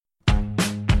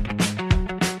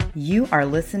You are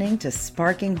listening to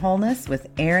Sparking Wholeness with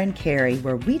Erin Carey,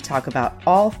 where we talk about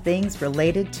all things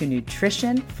related to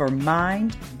nutrition for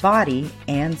mind, body,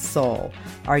 and soul.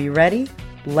 Are you ready?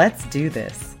 Let's do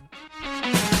this.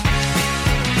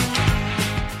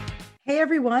 Hey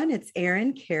everyone, it's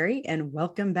Erin Carey and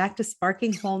welcome back to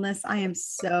Sparking Wholeness. I am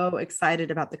so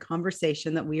excited about the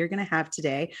conversation that we are going to have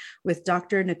today with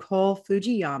Dr. Nicole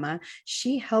Fujiyama.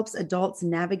 She helps adults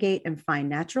navigate and find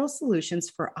natural solutions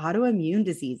for autoimmune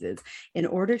diseases in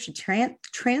order to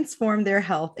transform their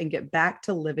health and get back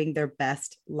to living their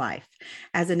best life.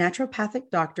 As a naturopathic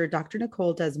doctor, Dr.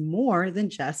 Nicole does more than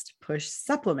just push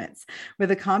supplements.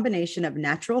 With a combination of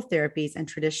natural therapies and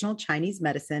traditional Chinese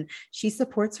medicine, she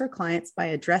supports her clients by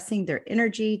addressing their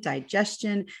energy,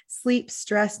 digestion, sleep,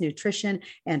 stress, nutrition,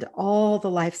 and all the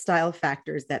lifestyle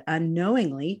factors that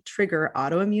unknowingly trigger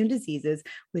autoimmune diseases,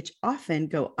 which often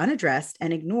go unaddressed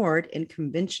and ignored in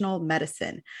conventional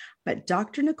medicine. But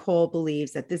Dr. Nicole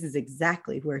believes that this is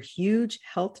exactly where huge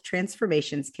health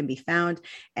transformations can be found,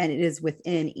 and it is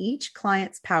within each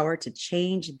client's power to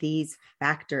change these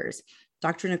factors.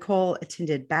 Dr. Nicole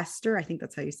attended Bastyr, I think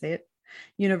that's how you say it,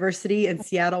 University in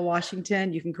Seattle,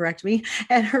 Washington. You can correct me.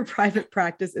 And her private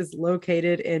practice is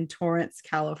located in Torrance,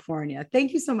 California.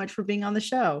 Thank you so much for being on the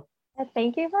show.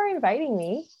 Thank you for inviting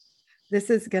me. This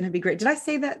is going to be great. Did I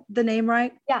say the name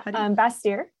right? Yeah,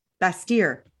 Bastyr.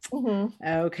 Bastyr. Mm-hmm.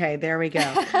 Okay, there we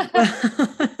go.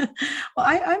 Well,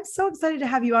 I'm so excited to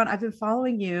have you on. I've been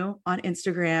following you on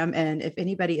Instagram. And if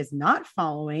anybody is not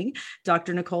following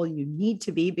Dr. Nicole, you need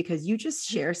to be, because you just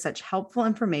share such helpful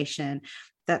information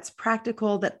that's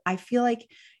practical, that I feel like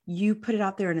you put it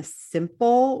out there in a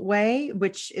simple way,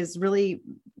 which is really,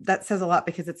 that says a lot,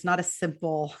 because it's not a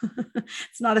simple,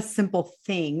 it's not a simple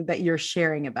thing that you're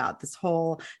sharing about this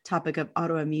whole topic of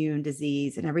autoimmune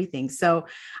disease and everything. So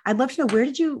I'd love to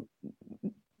know,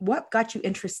 what got you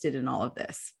interested in all of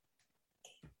this?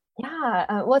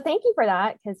 Yeah. Well, thank you for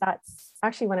that. Because that's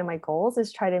actually one of my goals,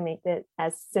 is try to make it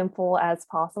as simple as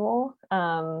possible.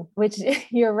 Which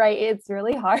you're right. It's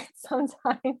really hard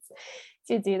sometimes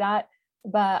to do that.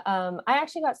 But I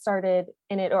actually got started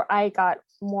in it, or I got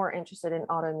more interested in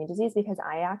autoimmune disease because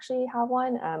I actually have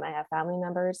one. I have family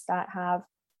members that have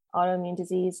autoimmune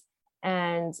disease,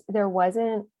 and there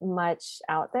wasn't much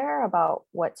out there about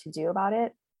what to do about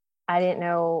it. I didn't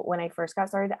know when I first got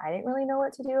started, I didn't really know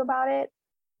what to do about it,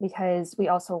 because we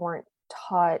also weren't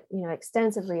taught,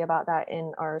 extensively about that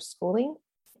in our schooling.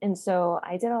 And so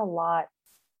I did a lot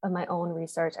of my own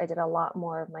research. I did a lot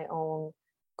more of my own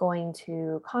going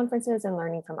to conferences and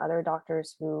learning from other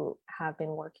doctors who have been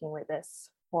working with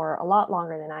this for a lot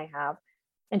longer than I have,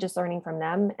 and just learning from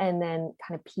them, and then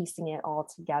kind of piecing it all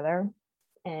together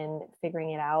and figuring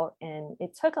it out. And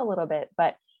it took a little bit,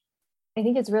 but I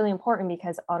think it's really important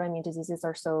because autoimmune diseases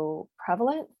are so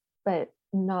prevalent, but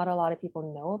not a lot of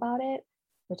people know about it,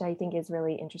 which I think is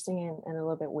really interesting and a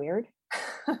little bit weird.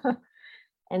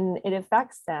 And it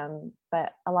affects them,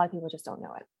 but a lot of people just don't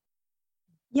know it.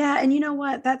 Yeah. And you know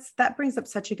what? That brings up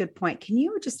such a good point. Can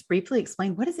you just briefly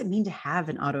explain, what does it mean to have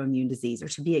an autoimmune disease, or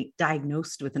to be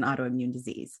diagnosed with an autoimmune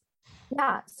disease?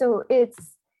 Yeah. So it's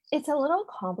a little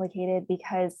complicated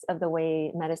because of the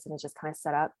way medicine is just kind of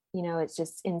set up. It's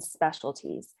just in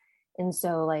specialties. And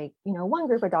so one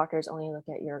group of doctors only look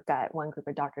at your gut. One group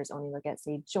of doctors only look at,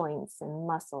 say, joints and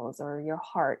muscles or your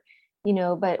heart,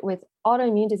 but with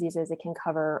autoimmune diseases, it can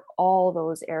cover all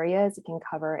those areas. It can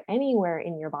cover anywhere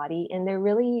in your body. And there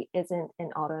really isn't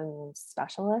an autoimmune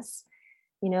specialist,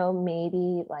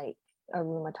 maybe like a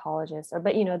rheumatologist,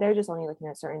 but they're just only looking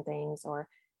at certain things, or,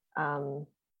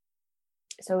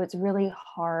 so it's really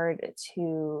hard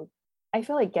to, I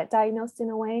feel like, get diagnosed in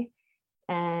a way.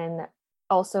 And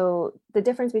also the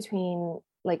difference between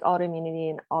like autoimmunity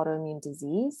and autoimmune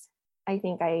disease, I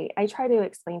think I try to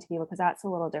explain to people, because that's a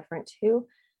little different too.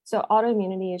 So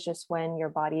autoimmunity is just when your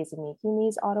body is making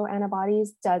these autoantibodies,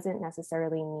 doesn't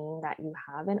necessarily mean that you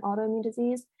have an autoimmune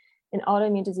disease. An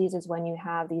autoimmune disease is when you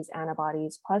have these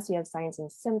antibodies, plus you have signs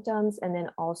and symptoms, and then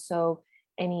also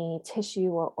any tissue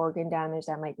or organ damage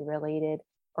that might be related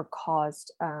or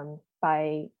caused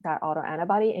by that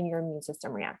autoantibody, and your immune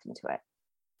system reacting to it.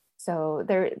 So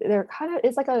they're kind of,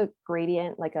 it's like a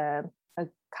gradient, like a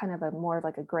kind of a more of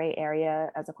like a gray area,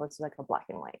 as opposed to like a black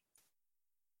and white.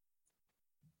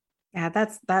 Yeah,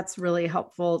 that's really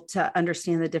helpful to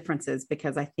understand the differences,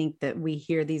 because I think that we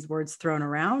hear these words thrown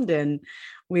around and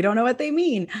we don't know what they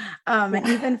mean. And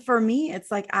even for me,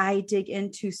 it's like I dig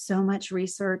into so much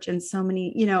research and so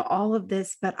many, all of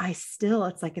this, but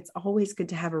it's always good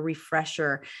to have a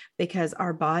refresher, because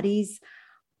our bodies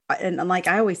and like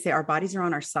I always say, our bodies are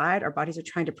on our side. Our bodies are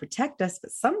trying to protect us,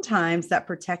 but sometimes that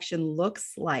protection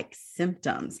looks like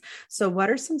symptoms. So what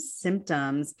are some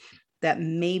symptoms that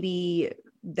maybe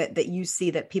that you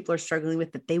see that people are struggling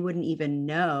with that they wouldn't even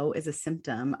know is a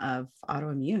symptom of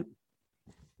autoimmune?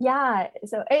 Yeah,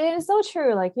 so it is so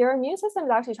true. Like your immune system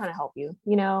is actually trying to help you.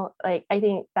 Like I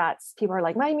think that's people are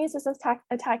like, my immune system's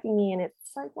attacking me, and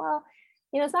it's like, well,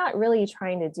 it's not really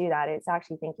trying to do that. It's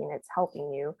actually thinking it's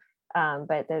helping you,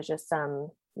 but there's just some,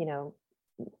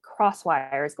 cross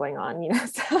wires going on.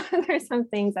 So there's some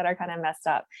things that are kind of messed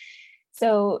up.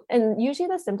 So, and usually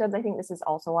the symptoms, I think this is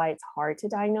also why it's hard to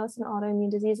diagnose an autoimmune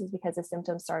disease, is because the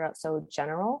symptoms start out so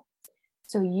general.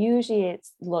 So usually it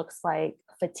looks like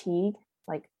fatigue,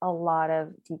 like a lot of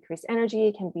decreased energy.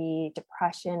 It can be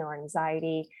depression or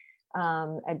anxiety,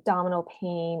 abdominal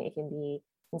pain. It can be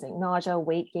things like nausea,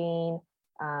 weight gain,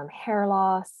 hair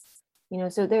loss.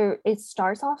 So it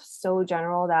starts off so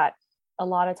general that a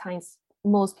lot of times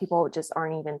most people just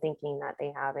aren't even thinking that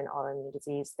they have an autoimmune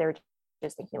disease. They're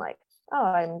just thinking like, oh,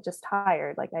 I'm just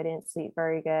tired. Like I didn't sleep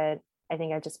very good. I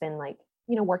think I've just been like,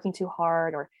 working too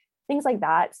hard or things like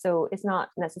that. So it's not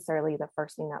necessarily the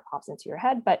first thing that pops into your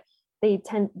head, but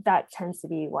that tends to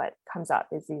be what comes up,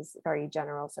 is these very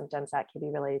general symptoms that can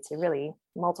be related to really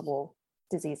multiple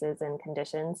diseases and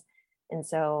conditions. And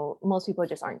so most people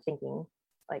just aren't thinking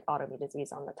like autoimmune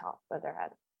disease on the top of their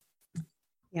head.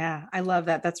 Yeah, I love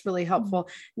that. That's really helpful.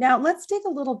 Now, let's dig a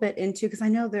little bit into, because I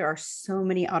know there are so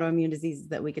many autoimmune diseases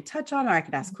that we could touch on or I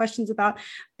could ask questions about,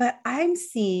 but I'm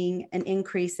seeing an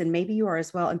increase, and maybe you are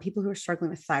as well, in people who are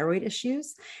struggling with thyroid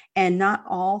issues. And not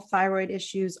all thyroid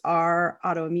issues are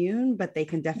autoimmune, but they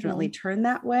can definitely turn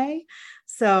that way.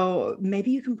 So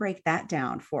maybe you can break that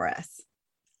down for us.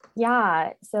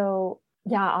 Yeah. So,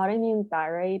 yeah, autoimmune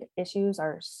thyroid issues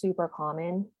are super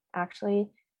common, actually.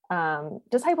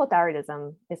 Just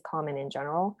hypothyroidism is common in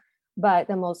general, but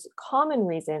the most common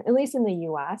reason, at least in the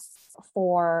US,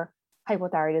 for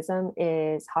hypothyroidism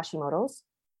is Hashimoto's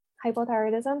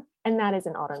hypothyroidism, and that is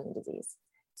an autoimmune disease.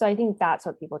 So I think that's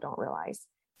what people don't realize.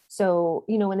 So,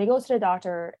 when they go to the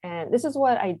doctor, and this is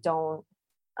what I don't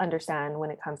understand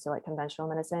when it comes to like conventional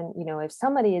medicine, if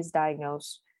somebody is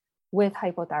diagnosed with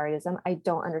hypothyroidism, I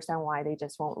don't understand why they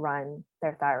just won't run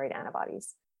their thyroid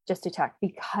antibodies just to check,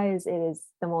 because it is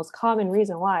the most common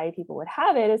reason why people would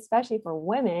have it, especially for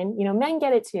women. Men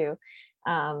get it too.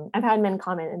 I've had men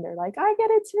comment and they're like, I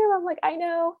get it too. I'm like, I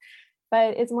know,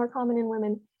 but it's more common in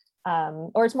women,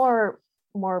 or it's more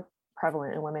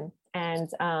prevalent in women. And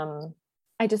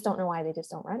I just don't know why they just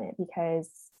don't run it, because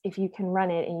if you can run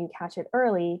it and you catch it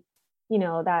early,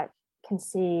 that can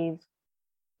save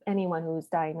anyone who's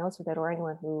diagnosed with it, or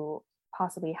anyone who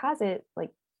possibly has it, like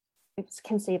it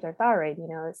can save their thyroid,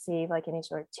 save like any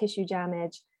sort of tissue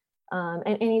damage,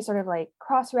 and any sort of like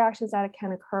cross reactions that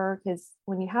can occur. Because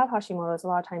when you have Hashimoto's, a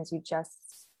lot of times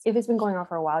if it's been going on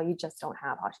for a while, you just don't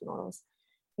have Hashimoto's.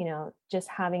 Just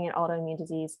having an autoimmune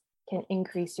disease can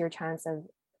increase your chance of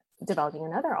developing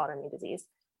another autoimmune disease,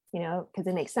 because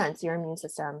it makes sense. Your immune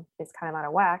system is kind of out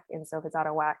of whack. And so if it's out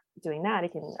of whack doing that,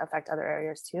 it can affect other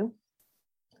areas too.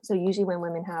 So usually when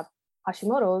women have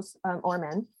Hashimoto's, or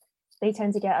men, they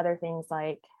tend to get other things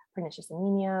like pernicious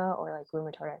anemia or like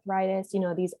rheumatoid arthritis,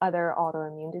 these other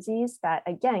autoimmune disease that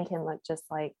again can look just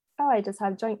like, oh, I just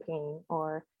have joint pain,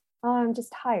 or oh, I'm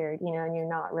just tired, and you're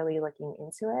not really looking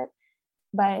into it.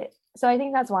 But so I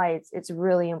think that's why it's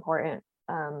really important.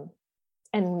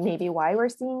 And maybe why we're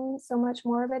seeing so much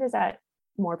more of it is that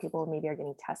more people maybe are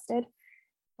getting tested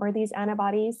for these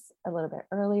antibodies a little bit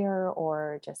earlier,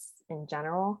 or just in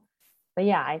general. But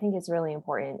yeah, I think it's really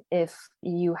important if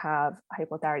you have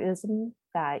hypothyroidism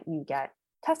that you get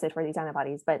tested for these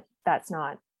antibodies, but that's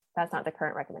not the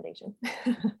current recommendation.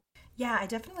 Yeah, I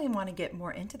definitely want to get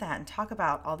more into that and talk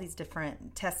about all these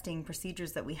different testing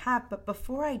procedures that we have. But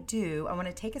before I do, I want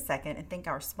to take a second and thank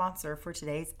our sponsor for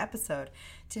today's episode.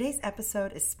 Today's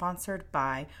episode is sponsored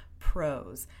by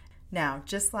Prose. Now,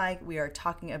 just like we are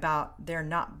talking about there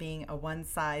not being a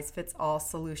one-size-fits-all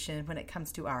solution when it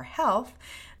comes to our health,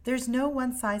 there's no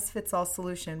one-size-fits-all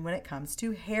solution when it comes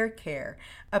to hair care.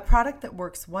 A product that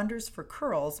works wonders for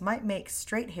curls might make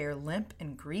straight hair limp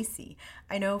and greasy.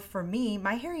 I know for me,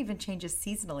 my hair even changes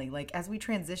seasonally. Like as we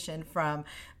transition from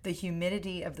the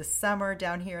humidity of the summer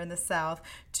down here in the South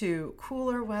to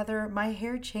cooler weather, my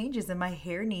hair changes and my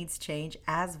hair needs change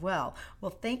as well.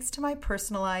 Well, thanks to my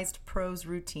personalized Prose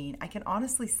routine, I can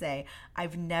honestly say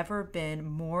I've never been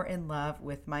more in love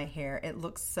with my hair. It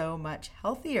looks so much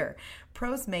healthier.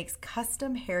 Prose makes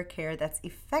custom hair care that's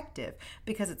effective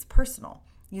because it's personal.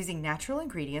 Using natural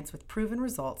ingredients with proven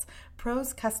results,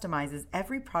 Prose customizes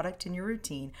every product in your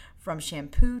routine from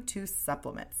shampoo to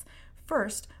supplements.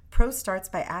 First, Prose starts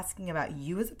by asking about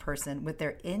you as a person with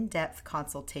their in-depth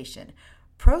consultation.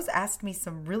 Prose asked me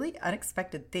some really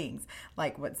unexpected things,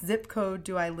 like what zip code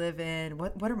do I live in?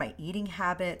 What are my eating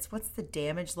habits? What's the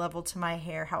damage level to my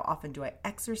hair? How often do I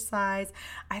exercise?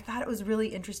 I thought it was really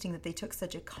interesting that they took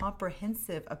such a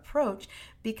comprehensive approach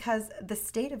because the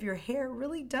state of your hair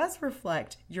really does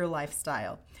reflect your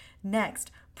lifestyle. Next,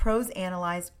 Prose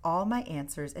analyzed all my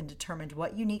answers and determined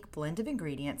what unique blend of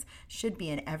ingredients should be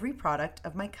in every product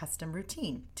of my custom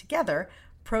routine. Together,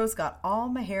 Prose got all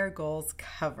my hair goals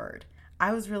covered.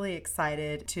 I was really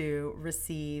excited to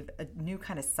receive a new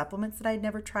kind of supplements that I'd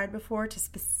never tried before to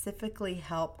specifically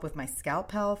help with my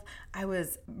scalp health. I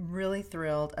was really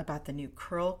thrilled about the new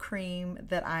curl cream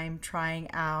that I'm trying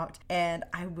out. And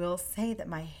I will say that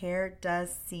my hair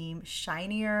does seem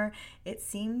shinier. It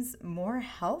seems more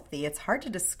healthy. It's hard to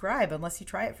describe unless you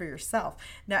try it for yourself.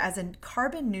 Now, as a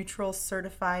carbon neutral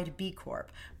certified B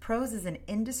Corp, Prose is an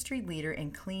industry leader in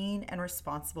clean and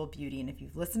responsible beauty. And if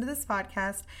you've listened to this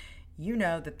podcast, you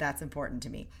know that that's important to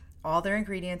me. All their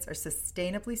ingredients are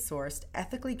sustainably sourced,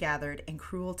 ethically gathered, and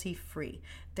cruelty-free.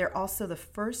 They're also the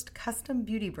first custom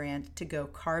beauty brand to go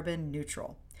carbon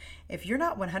neutral. If you're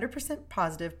not 100%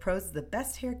 positive Prose is the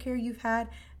best hair care you've had,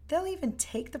 they'll even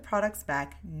take the products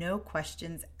back, no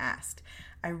questions asked.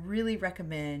 I really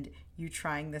recommend you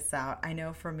trying this out. I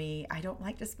know for me, I don't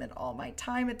like to spend all my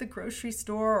time at the grocery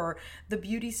store or the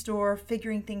beauty store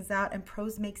figuring things out, and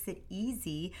Prose makes it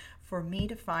easy for me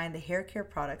to find the hair care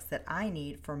products that I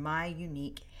need for my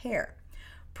unique hair.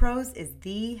 Prose is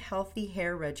the healthy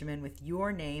hair regimen with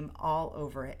your name all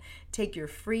over it. Take your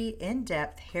free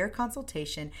in-depth hair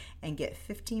consultation and get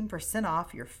 15%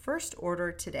 off your first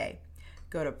order today.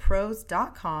 Go to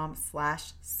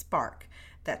prose.com/spark.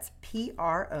 That's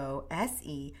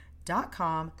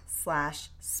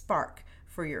prose.com/spark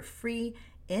for your free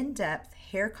in-depth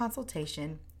hair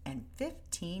consultation and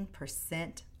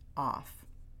 15% off.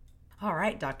 All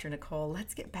right, Dr. Nicole,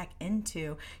 let's get back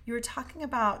into, you were talking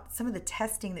about some of the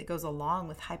testing that goes along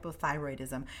with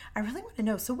hypothyroidism. I really want to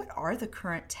know, so what are the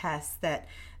current tests that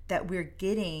we're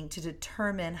getting to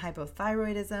determine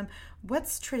hypothyroidism?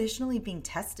 What's traditionally being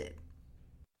tested?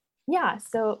 Yeah,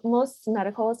 so most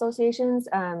medical associations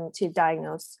to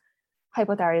diagnose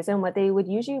hypothyroidism, what they would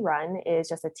usually run is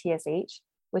just a TSH,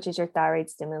 which is your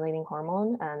thyroid stimulating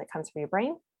hormone that comes from your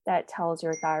brain that tells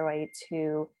your thyroid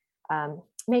to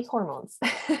make hormones.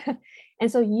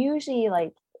 And so usually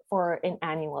like for an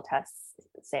annual test,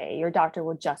 say your doctor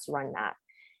will just run that.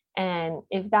 And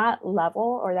if that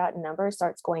level or that number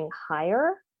starts going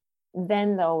higher,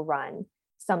 then they'll run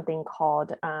something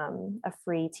called a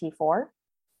free T4,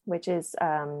 which is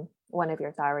one of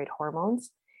your thyroid hormones.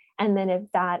 And then if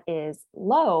that is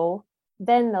low,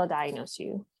 then they'll diagnose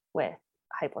you with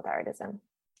hypothyroidism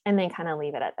and then kind of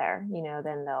leave it at there.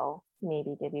 Then they'll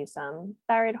maybe give you some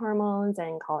thyroid hormones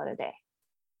and call it a day.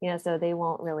 So they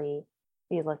won't really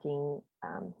be looking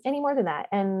any more than that.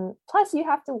 And plus you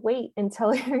have to wait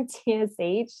until your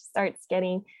TSH starts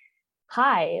getting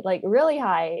high, like really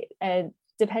high, and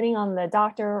depending on the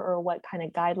doctor or what kind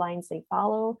of guidelines they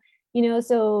follow,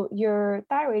 so your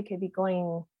thyroid could be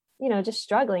going, just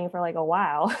struggling for like a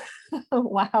while,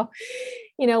 while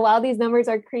these numbers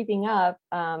are creeping up.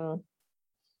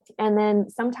 And then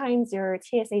sometimes your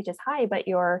TSH is high, but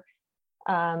your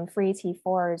free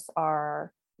T4s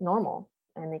are normal,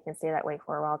 and they can stay that way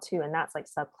for a while too. And that's like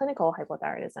subclinical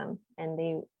hypothyroidism, and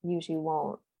they usually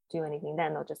won't do anything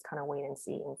then. They'll just kind of wait and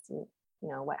see,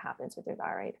 what happens with your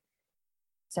thyroid.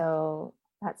 So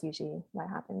that's usually what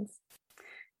happens.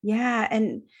 Yeah.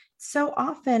 And so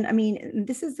often,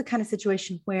 this is the kind of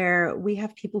situation where we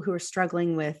have people who are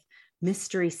struggling with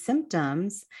mystery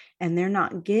symptoms and they're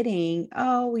not getting,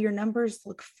 oh, your numbers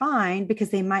look fine, because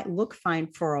they might look fine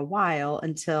for a while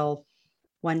until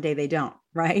one day they don't,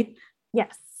 right?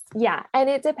 Yes. Yeah. And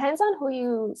it depends on who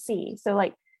you see. So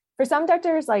like for some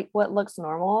doctors, like what looks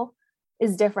normal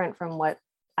is different from what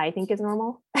I think is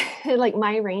normal. Like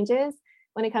my ranges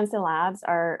when it comes to labs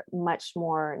are much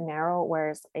more narrow,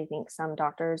 whereas I think some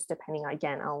doctors, depending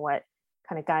again on what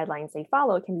kind of guidelines they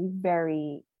follow, it can be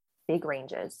very big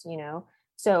ranges,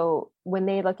 So when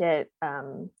they look at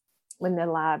when the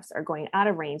labs are going out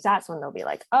of range, that's when they'll be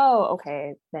like, oh,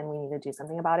 okay, then we need to do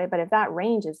something about it. But if that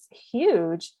range is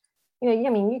huge,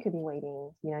 you could be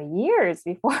waiting, years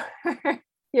before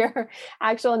your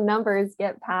actual numbers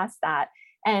get past that.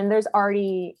 And there's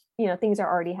already, things are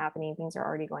already happening. Things are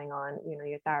already going on.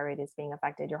 Your thyroid is being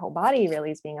affected. Your whole body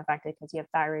really is being affected because you have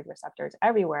thyroid receptors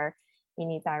everywhere, You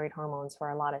need thyroid hormones for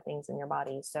a lot of things in your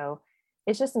body. So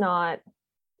it's just not,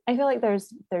 I feel like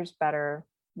there's better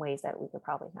ways that we could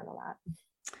probably handle that.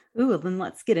 Ooh, then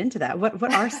let's get into that.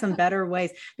 What are some better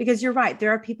ways? Because you're right.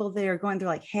 There are people that are going through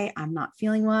like, hey, I'm not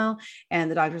feeling well. And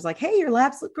the doctor's like, hey, your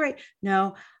labs look great.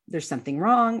 No, there's something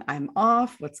wrong. I'm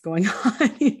off. What's going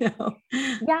on?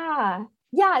 Yeah.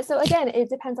 Yeah. So again, it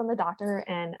depends on the doctor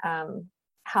and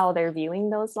how they're viewing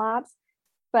those labs.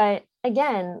 But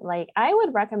again, like I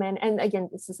would recommend, and again,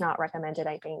 this is not recommended,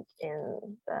 I think,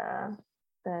 in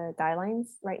the guidelines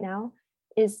right now,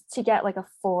 is to get like a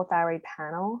full thyroid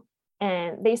panel.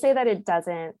 And they say that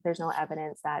there's no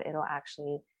evidence that it'll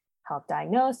actually help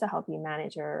diagnose, to help you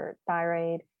manage your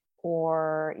thyroid,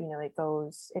 or,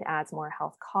 it adds more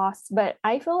health costs. But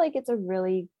I feel like it's a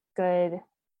really good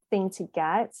thing to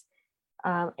get.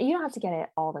 You don't have to get it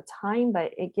all the time,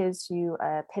 but it gives you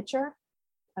a picture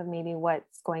of maybe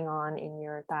what's going on in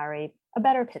your thyroid, a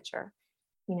better picture,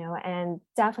 and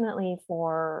definitely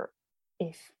for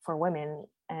women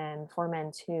and for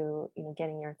men too,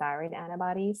 getting your thyroid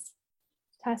antibodies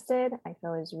tested, I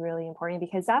feel is really important,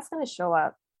 because that's going to show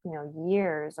up,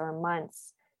 years or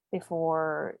months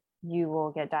before you will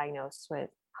get diagnosed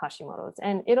with Hashimoto's.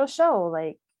 And it'll show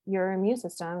like your immune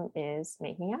system is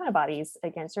making antibodies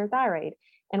against your thyroid.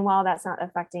 And while that's not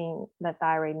affecting the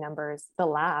thyroid numbers, the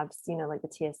labs, like the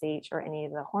TSH or any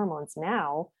of the hormones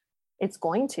now, it's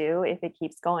going to, if it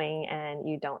keeps going and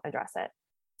you don't address it.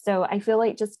 So I feel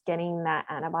like just getting that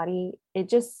antibody, it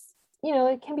just,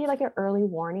 it can be like an early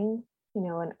warning,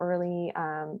 an early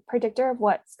predictor of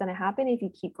what's going to happen if you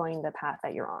keep going the path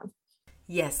that you're on.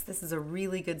 Yes, this is a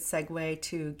really good segue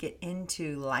to get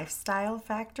into lifestyle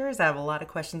factors. I have a lot of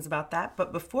questions about that.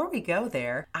 But before we go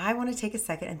there, I want to take a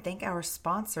second and thank our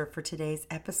sponsor for today's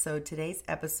episode. Today's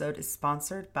episode is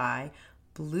sponsored by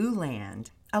Blueland.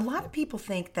 A lot of people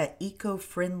think that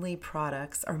eco-friendly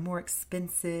products are more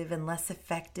expensive and less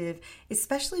effective,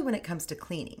 especially when it comes to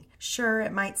cleaning. Sure,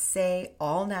 it might say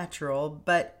all natural,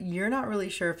 but you're not really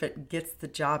sure if it gets the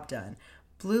job done.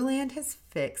 Blueland has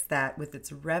fixed that with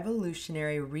its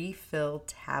revolutionary refill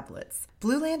tablets.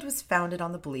 Blueland was founded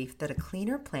on the belief that a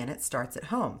cleaner planet starts at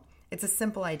home. It's a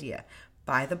simple idea.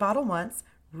 Buy the bottle once,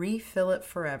 refill it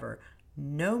forever.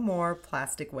 No more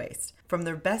plastic waste. From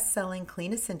their best-selling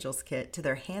Clean Essentials kit to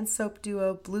their hand soap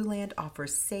duo, Blueland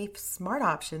offers safe, smart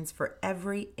options for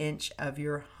every inch of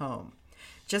your home.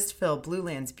 Just fill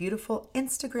Blueland's beautiful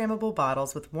Instagrammable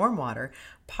bottles with warm water,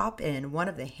 pop in one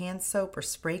of the hand soap or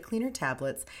spray cleaner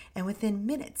tablets, and within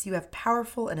minutes you have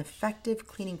powerful and effective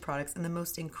cleaning products in the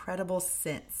most incredible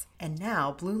scents. And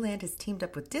now Blueland has teamed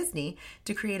up with Disney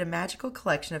to create a magical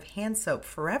collection of hand soap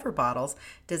forever bottles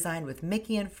designed with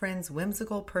Mickey and Friends'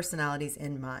 whimsical personalities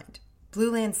in mind.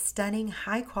 Blueland's stunning,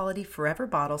 high-quality Forever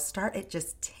bottles start at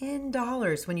just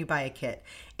 $10 when you buy a kit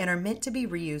and are meant to be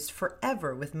reused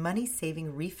forever with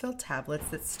money-saving refill tablets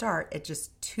that start at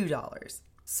just $2.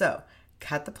 So,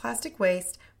 cut the plastic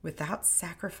waste without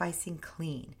sacrificing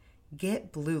clean.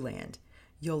 Get Blueland.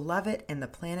 You'll love it and the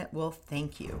planet will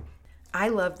thank you. I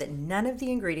love that none of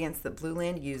the ingredients that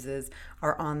Blueland uses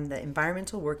are on the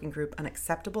Environmental Working Group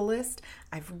unacceptable list.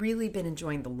 I've really been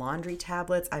enjoying the laundry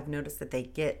tablets. I've noticed that they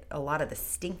get a lot of the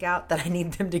stink out that I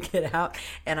need them to get out,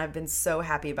 and I've been so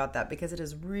happy about that because it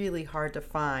is really hard to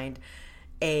find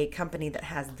a company that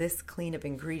has this clean of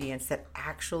ingredients that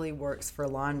actually works for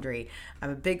laundry. I'm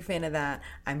a big fan of that.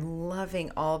 I'm loving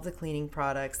all of the cleaning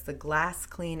products. The glass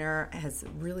cleaner has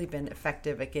really been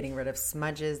effective at getting rid of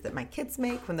smudges that my kids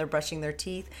make when they're brushing their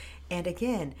teeth. And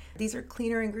again, these are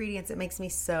cleaner ingredients. It makes me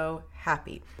so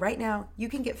happy. Right now, you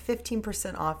can get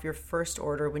 15% off your first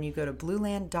order when you go to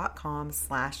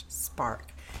blueland.com/spark.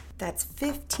 That's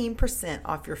 15%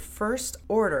 off your first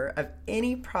order of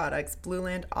any products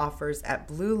Blueland offers at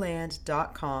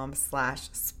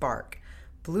blueland.com/spark.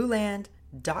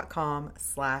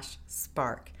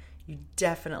 Blueland.com/spark. You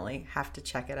definitely have to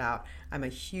check it out. I'm a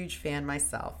huge fan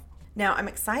myself. Now, I'm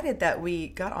excited that we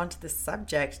got onto this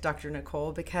subject, Dr.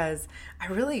 Nicole, because I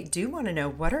really do want to know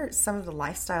what are some of the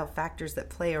lifestyle factors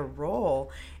that play a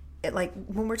role like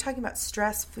when we're talking about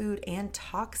stress, food, and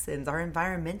toxins, our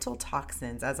environmental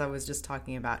toxins, as I was just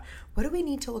talking about. What do we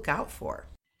need to look out for?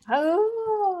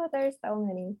 Oh, there's so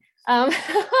many.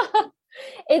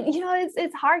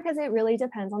 It's hard because it really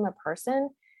depends on the person.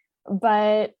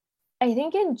 But I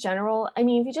think in general, I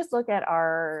mean, if you just look at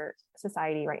our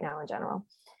society right now in general,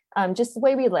 just the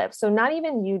way we live. So not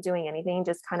even you doing anything,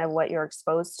 just kind of what you're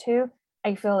exposed to.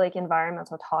 I feel like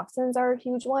environmental toxins are a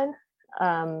huge one.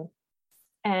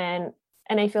 And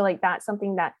I feel like that's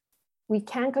something that we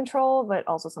can control, but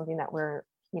also something that we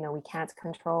can't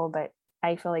control. But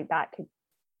I feel like that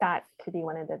that could be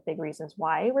one of the big reasons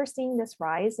why we're seeing this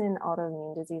rise in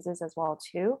autoimmune diseases as well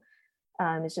too.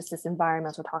 It's just this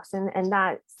environmental toxin, and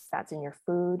that's in your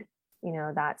food,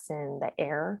 that's in the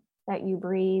air that you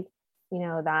breathe,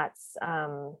 that's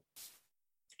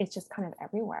it's just kind of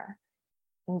everywhere.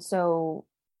 And so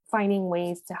finding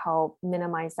ways to help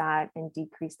minimize that and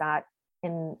decrease that,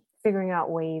 and figuring out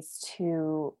ways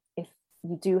to, if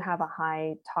you do have a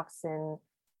high toxin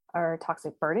or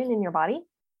toxic burden in your body,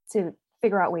 to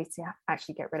figure out ways to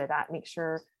actually get rid of that. Make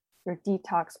sure your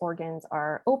detox organs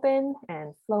are open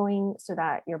and flowing so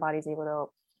that your body's able to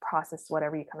process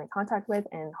whatever you come in contact with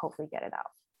and hopefully get it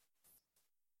out.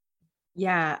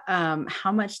 Yeah.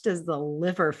 How much does the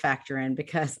liver factor in?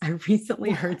 Because I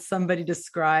recently heard somebody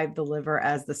describe the liver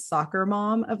as the soccer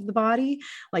mom of the body,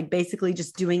 like basically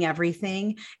just doing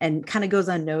everything and kind of goes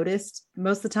unnoticed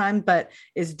most of the time, but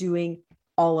is doing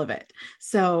all of it.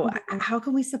 So how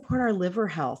can we support our liver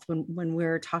health when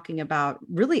we're talking about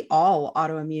really all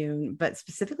autoimmune, but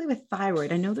specifically with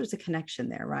thyroid? I know there's a connection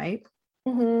there, right?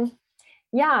 Mm-hmm.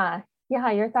 Yeah.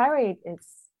 Your thyroid is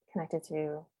connected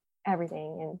to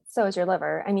everything, and so is your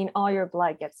liver. I mean, all your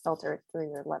blood gets filtered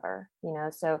through your liver,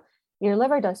 so your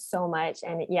liver does so much,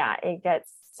 and it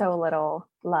gets so little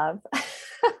love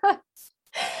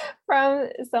from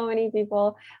so many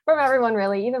people, from everyone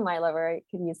really. Even my liver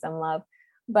could use some love.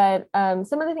 But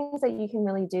some of the things that you can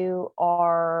really do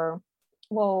are,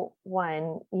 well,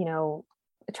 one,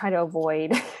 try to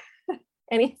avoid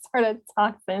any sort of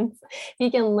toxins.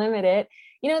 You can limit it,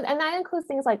 and that includes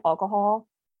things like alcohol,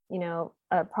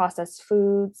 processed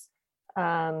foods,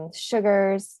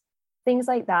 sugars, things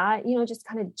like that. Just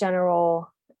kind of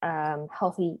general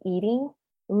healthy eating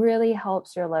really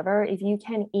helps your liver. If you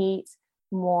can eat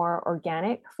more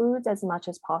organic foods as much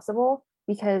as possible,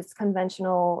 because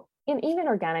conventional and even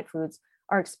organic foods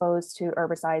are exposed to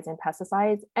herbicides and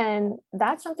pesticides, and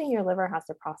that's something your liver has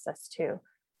to process too.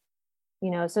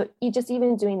 So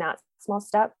even doing that small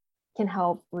step can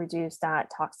help reduce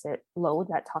that toxic load,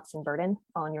 that toxin burden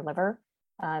on your liver.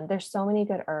 There's so many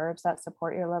good herbs that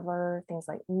support your liver, things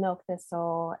like milk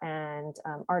thistle and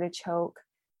artichoke,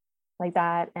 like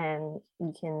that. And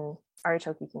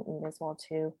artichoke you can eat as well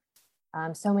too.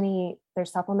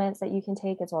 There's supplements that you can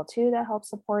take as well too that help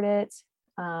support it.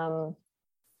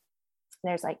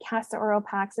 There's like castor oil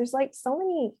packs. There's like so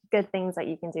many good things that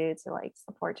you can do to like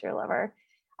support your liver.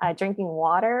 Drinking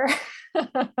water,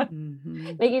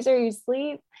 making sure you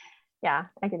sleep. Yeah,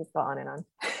 I could just go on and on.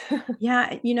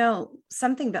 Yeah.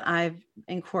 Something that I've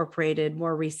incorporated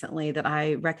more recently that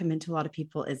I recommend to a lot of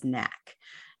people is NAC.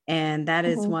 And that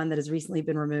is one that has recently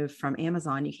been removed from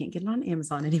Amazon. You can't get it on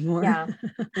Amazon anymore.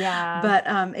 Yeah. But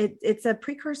it's a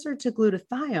precursor to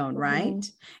glutathione, right?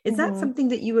 Is that something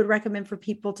that you would recommend for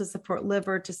people to support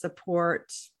liver, to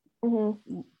support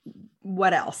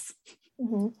what else?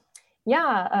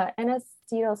 Yeah,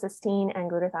 N-acetylcysteine and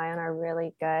glutathione are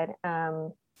really good.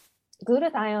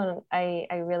 Glutathione, I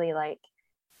really like,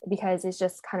 because it's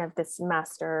just kind of this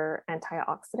master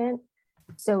antioxidant.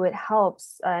 So it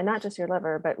helps not just your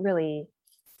liver, but really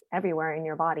everywhere in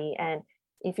your body. And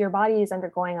if your body is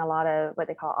undergoing a lot of what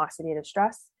they call oxidative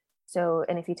stress,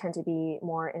 and if you tend to be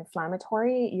more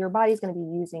inflammatory, your body's going to be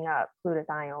using up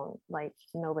glutathione like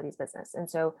nobody's business. And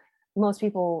so most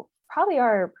people probably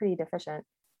are pretty deficient.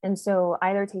 And so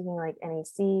either taking like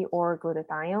NAC or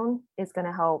glutathione is going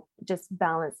to help just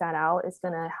balance that out. It's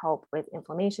going to help with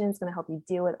inflammation. It's going to help you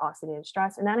deal with oxidative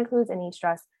stress. And that includes any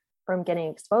stress from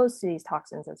getting exposed to these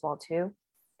toxins as well too.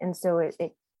 And so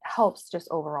it helps just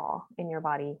overall in your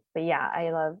body. But yeah,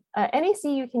 I love NAC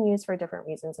you can use for different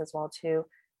reasons as well too.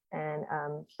 And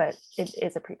but it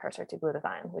is a precursor to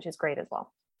glutathione, which is great as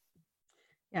well.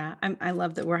 Yeah, I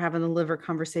love that we're having the liver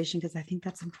conversation, because I think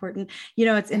that's important.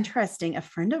 It's interesting. A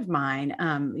friend of mine,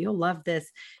 you'll love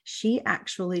this. She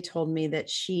actually told me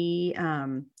that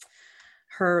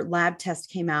her lab test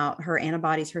came out, her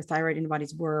thyroid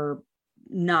antibodies were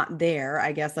not there,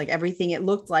 I guess, like everything. It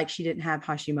looked like she didn't have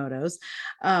Hashimoto's.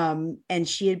 And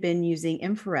she had been using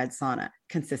infrared sauna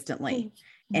consistently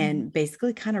and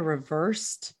basically kind of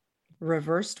reversed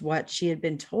what she had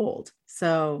been told.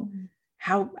 So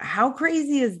how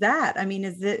crazy is that? I mean,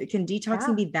 can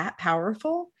detoxing be that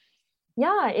powerful?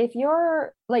 Yeah. If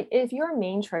your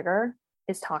main trigger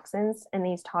is toxins, and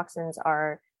these toxins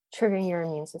are triggering your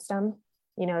immune system,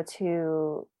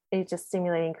 it's just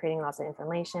stimulating, creating lots of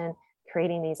inflammation,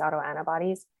 creating these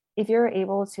autoantibodies. If you're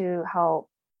able to help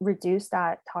reduce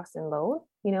that toxin load,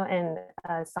 and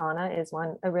sauna is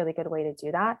a really good way to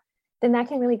do that, then that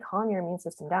can really calm your immune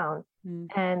system down.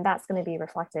 And that's going to be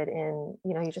reflected in,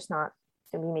 you're just not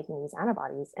be making these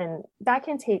antibodies. And that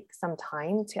can take some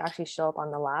time to actually show up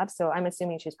on the lab. So I'm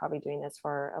assuming she's probably doing this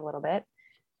for a little bit.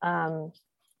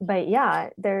 But yeah,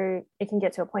 it can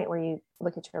get to a point where you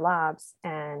look at your labs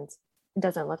and it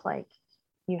doesn't look like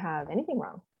you have anything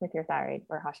wrong with your thyroid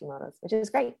or Hashimoto's, which is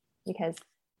great because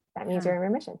that means you're in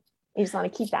remission. You just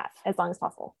want to keep that as long as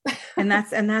possible. and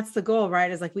that's the goal, right?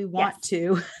 Is like, we want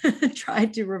to try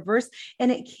to reverse,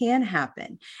 and it can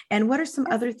happen. And what are some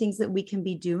other things that we can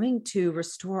be doing to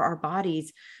restore our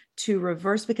bodies to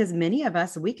reverse? Because many of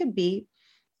us, we can be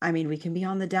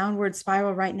on the downward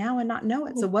spiral right now and not know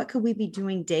it. So what could we be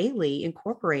doing daily,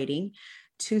 incorporating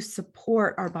to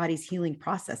support our body's healing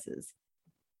processes?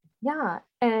 Yeah.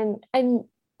 And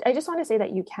I just want to say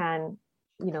that you can,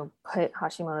 put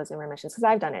Hashimoto's in remissions, because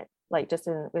I've done it, like just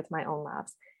with my own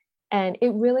labs. And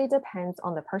it really depends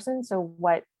on the person. So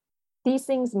what these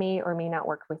things may or may not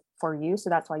work for you.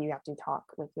 So that's why you have to talk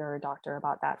with your doctor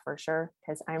about that for sure,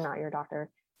 because I'm not your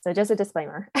doctor. So just a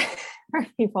disclaimer for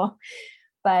people.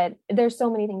 But there's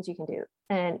so many things you can do.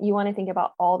 And you want to think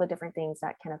about all the different things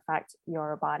that can affect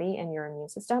your body and your immune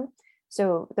system.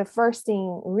 So the first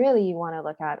thing really you want to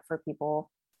look at for people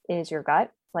is your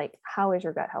gut. Like, how is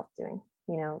your gut health doing?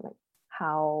 Like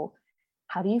how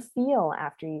do you feel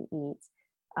after you eat?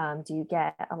 Do you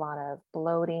get a lot of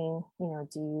bloating? Are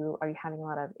you having a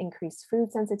lot of increased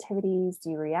food sensitivities? Do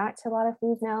you react to a lot of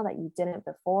foods now that you didn't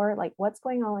before? Like, what's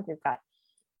going on with your gut?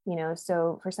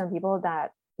 So for some people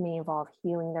that may involve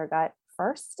healing their gut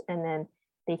first, and then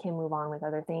they can move on with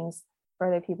other things. For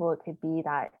other people, it could be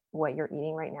that what you're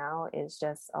eating right now is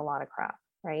just a lot of crap,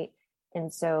 right?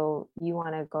 And so you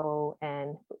want to go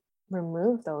and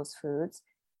remove those foods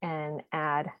and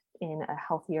add in a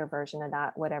healthier version of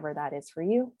that, whatever that is for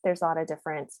you. There's a lot of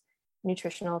different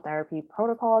nutritional therapy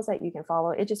protocols that you can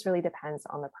follow. It just really depends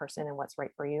on the person and what's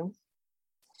right for you.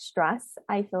 Stress,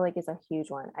 I feel like, is a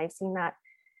huge one. I've seen that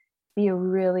be a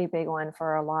really big one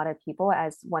for a lot of people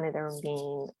as one of their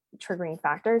main triggering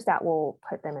factors that will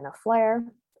put them in a flare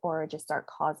or just start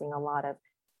causing a lot of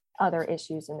other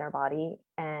issues in their body.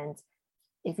 And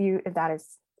if that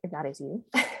is you,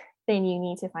 then you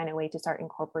need to find a way to start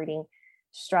incorporating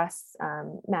stress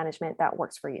management that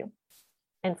works for you.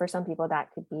 And for some people, that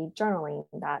could be journaling,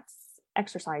 that's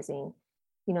exercising,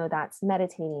 that's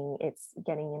meditating, it's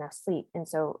getting enough sleep. And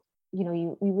so,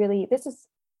 you really, this is,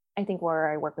 I think,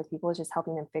 where I work with people, is just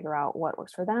helping them figure out what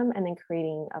works for them and then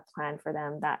creating a plan for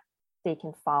them that they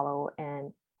can follow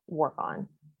and work on,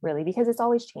 really, because it's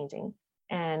always changing.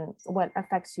 And what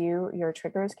affects you, your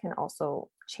triggers, can also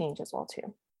change as well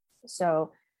too.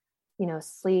 So,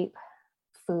 sleep,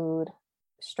 food,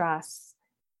 stress,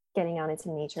 getting out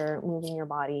into nature, moving your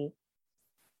body,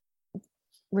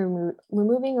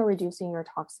 removing or reducing your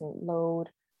toxin load,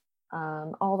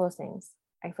 all those things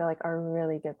I feel like are a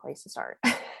really good place to start.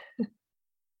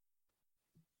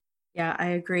 Yeah, I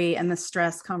agree. And the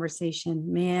stress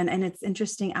conversation, man. And it's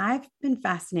interesting. I've been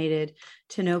fascinated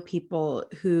to know people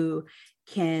who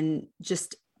can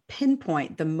just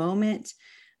pinpoint the moment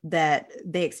that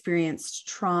they experienced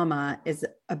trauma is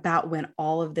about when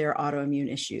all of their autoimmune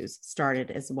issues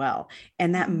started as well.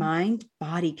 And that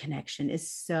mind-body connection is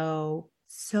so,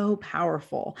 so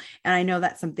powerful. And I know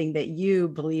that's something that you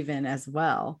believe in as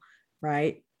well,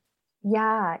 right?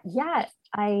 Yeah.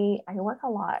 I work a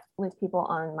lot with people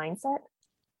on mindset.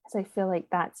 So I feel like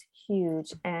that's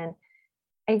huge. And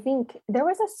I think there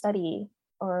was a study,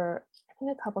 or I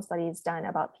think a couple studies done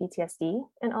about PTSD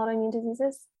and autoimmune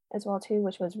diseases as well too,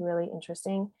 which was really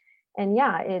interesting. And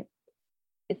yeah, it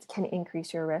can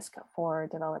increase your risk for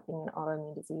developing an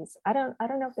autoimmune disease. I don't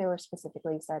know if they were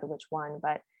specifically said which one,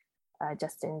 but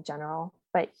just in general.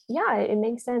 But yeah, it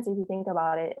makes sense if you think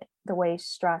about it, the way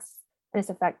stress and its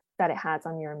effect that it has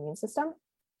on your immune system,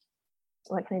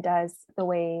 what kind of does, the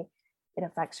way it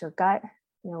affects your gut,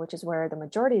 which is where the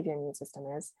majority of your immune system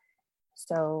is.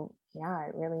 So yeah,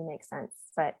 it really makes sense.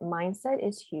 But mindset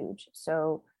is huge.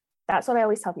 So that's what I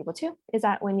always tell people too, is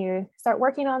that when you start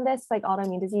working on this, like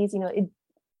autoimmune disease,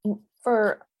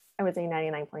 for, I would say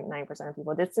 99.9% of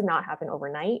people, this did not happen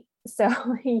overnight. So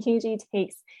it usually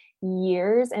takes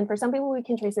years. And for some people, we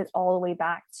can trace it all the way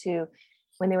back to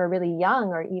when they were really young,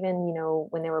 or even,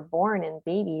 when they were born and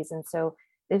babies. And so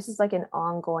this is like an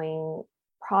ongoing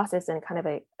process and kind of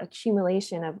a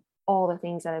accumulation of all the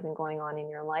things that have been going on in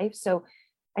your life. So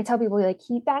I tell people, like,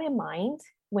 keep that in mind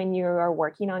when you are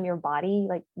working on your body.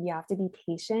 Like, you have to be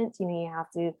patient. You have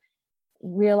to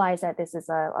realize that this is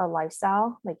a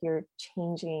lifestyle, like you're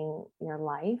changing your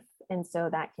life. And so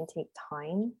that can take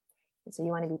time. And so you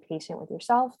want to be patient with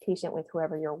yourself, patient with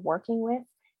whoever you're working with,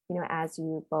 as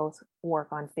you both work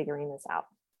on figuring this out.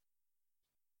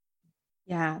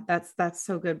 Yeah, that's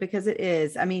so good because it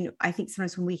is. I mean, I think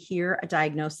sometimes when we hear a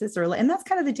diagnosis and that's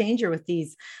kind of the danger with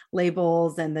these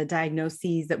labels and the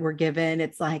diagnoses that we're given,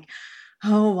 it's like,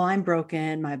 oh, well, I'm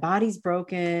broken. My body's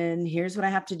broken. Here's what I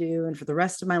have to do. And for the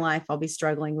rest of my life, I'll be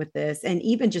struggling with this. And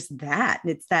even just that,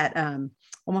 it's that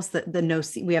almost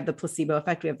the we have the placebo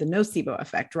effect. We have the nocebo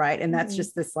effect, right? And that's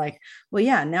just this like, well,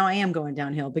 yeah, now I am going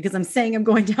downhill because I'm saying I'm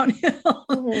going downhill,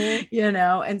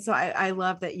 And so I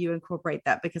love that you incorporate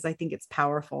that because I think it's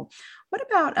powerful. What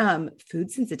about food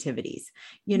sensitivities?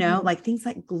 Like things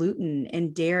like gluten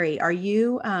and dairy. Are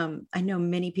you, I know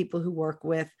many people who work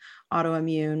with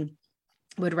autoimmune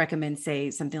would recommend, say,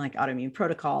 something like autoimmune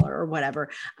protocol or whatever.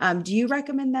 Do you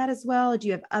recommend that as well? Do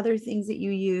you have other things that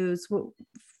you use?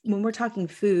 When we're talking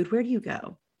food, where do you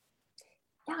go?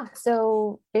 Yeah.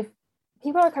 So if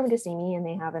people are coming to see me and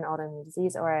they have an autoimmune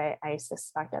disease, or I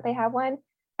suspect that they have one,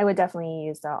 I would definitely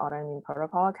use the autoimmune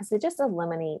protocol because it just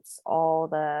eliminates all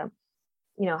the,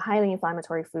 highly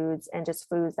inflammatory foods and just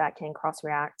foods that can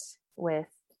cross-react with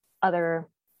other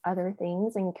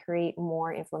things and create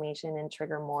more inflammation and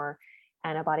trigger more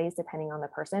antibodies depending on the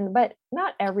person. But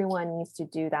not everyone needs to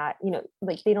do that.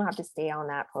 Like they don't have to stay on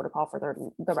that protocol for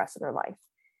the rest of their life.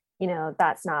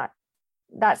 That's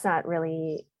not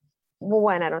really, well,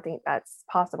 one, I don't think that's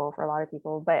possible for a lot of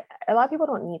people, but a lot of people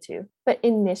don't need to. But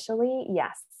initially,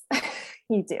 yes,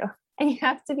 you do. And you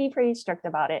have to be pretty strict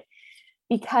about it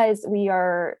because we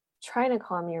are trying to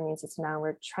calm your immune system down.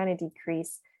 We're trying to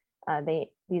decrease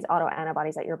these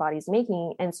autoantibodies that your body's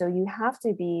making. And so you have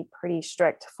to be pretty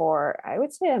strict for, I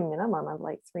would say, a minimum of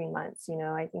like 3 months.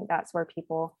 I think that's where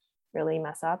people really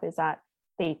mess up, is that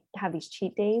they have these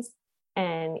cheat days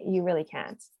and you really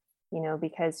can't,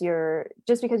 because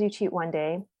because you cheat one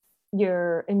day,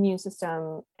 your immune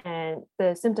system and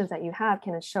the symptoms that you have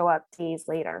can show up days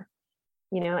later,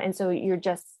 and so you're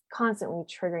just constantly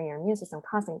triggering your immune system,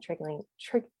 constantly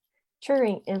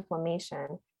triggering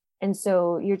inflammation. And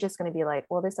so you're just going to be like,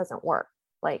 well, this doesn't work.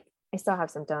 Like I still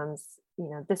have symptoms,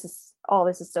 this is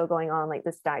still going on. Like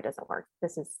this diet doesn't work.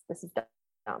 This is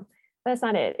dumb. But that's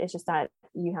not it. It's just that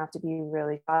you have to be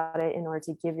really about it in order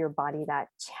to give your body that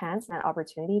chance, that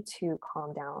opportunity to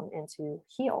calm down and to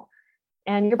heal.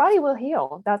 And your body will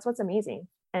heal. That's what's amazing.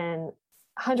 And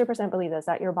 100% believe this,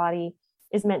 that your body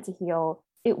is meant to heal.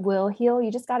 It will heal.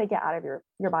 You just got to get out of your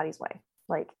body's way.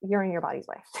 Like you're in your body's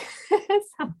way.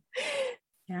 So,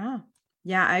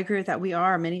 Yeah, I agree with that.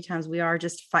 Many times we are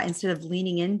just instead of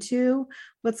leaning into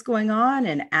what's going on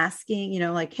and asking,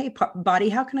 like, hey, body,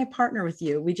 how can I partner with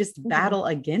you? We just battle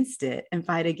against it and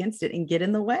fight against it and get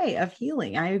in the way of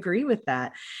healing. I agree with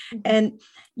that. And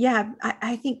yeah,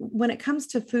 I think when it comes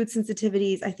to food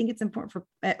sensitivities, I think it's important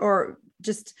or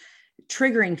just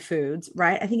triggering foods,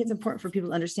 right? I think it's important for people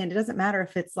to understand it doesn't matter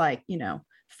if it's like,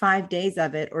 5 days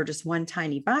of it or just one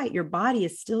tiny bite, your body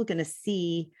is still going to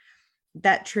see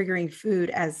that triggering food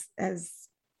as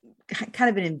kind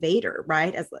of an invader,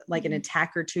 right? As like an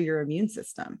attacker to your immune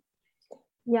system.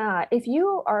 Yeah. If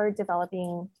you are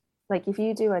developing, like if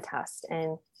you do a test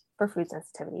and for food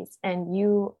sensitivities and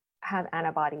you have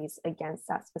antibodies against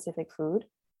that specific food,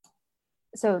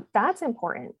 so that's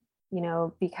important,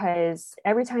 because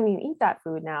every time you eat that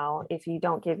food now, if you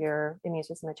don't give your immune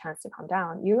system a chance to calm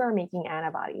down, you are making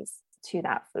antibodies to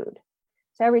that food.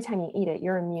 So every time you eat it,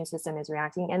 your immune system is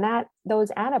reacting, and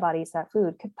those antibodies, that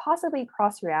food could possibly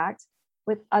cross-react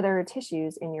with other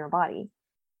tissues in your body.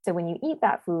 So when you eat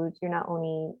that food, you're not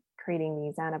only creating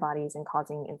these antibodies and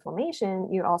causing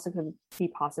inflammation, you also could be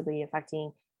possibly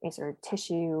affecting a sort of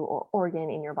tissue or organ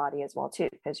in your body as well too,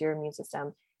 because your immune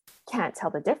system can't tell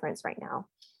the difference right now.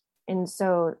 And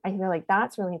so I feel like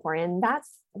that's really important. And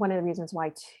that's one of the reasons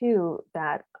why too,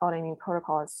 that autoimmune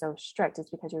protocol is so strict, is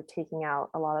because you're taking out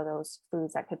a lot of those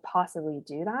foods that could possibly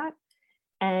do that.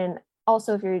 And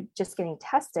also if you're just getting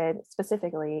tested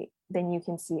specifically, then you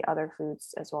can see other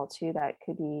foods as well too, that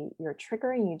could be you're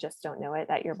triggering, you just don't know it,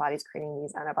 that your body's creating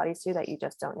these antibodies to, that you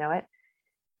just don't know it.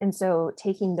 And so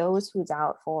taking those foods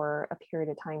out for a period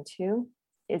of time too,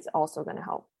 is also going to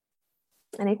help.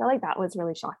 And I felt like that was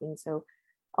really shocking. So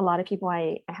a lot of people,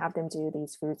 I have them do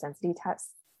these food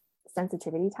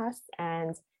sensitivity tests,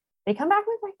 and they come back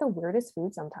with like the weirdest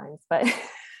food sometimes, but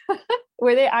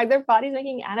where their body's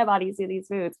making antibodies to these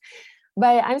foods.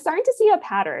 But I'm starting to see a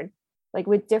pattern, like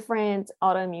with different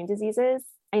autoimmune diseases.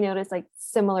 I noticed like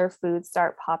similar foods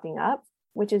start popping up,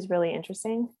 which is really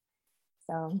interesting.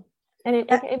 So, and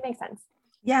it makes sense.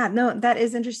 Yeah, no, that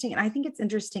is interesting. And I think it's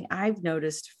interesting. I've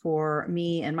noticed for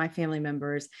me and my family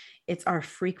members, it's our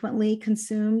frequently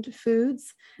consumed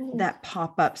foods that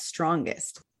pop up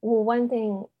strongest. Well, one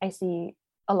thing I see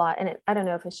a lot, and I don't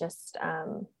know if it's just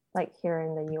like here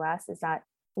in the US, is that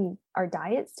our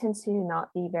diets tend to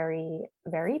not be very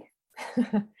varied.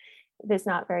 It's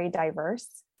not very diverse.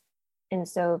 And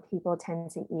so people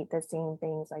tend to eat the same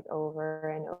things like over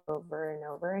and over and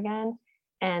over again.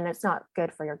 And it's not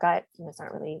good for your gut. And it's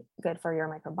not really good for your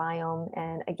microbiome.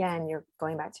 And again, you're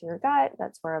going back to your gut.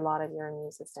 That's where a lot of your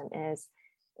immune system is.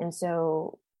 And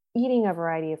so eating a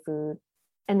variety of food,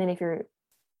 and then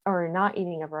or not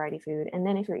eating a variety of food, and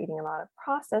then if you're eating a lot of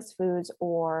processed foods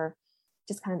or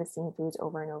just kind of the same foods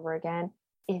over and over again,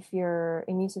 if your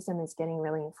immune system is getting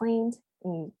really inflamed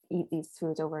and you eat these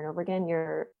foods over and over again,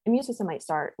 your immune system might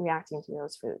start reacting to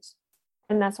those foods.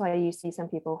 And that's why you see some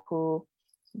people who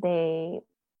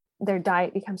their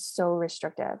diet becomes so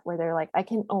restrictive, where they're like, I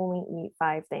can only eat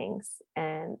 5 things,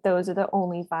 and those are the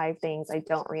only 5 things I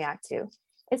don't react to.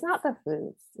 It's not the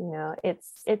foods,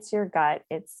 it's your gut.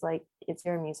 It's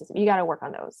your immune system. You got to work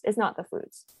on those. It's not the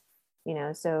foods,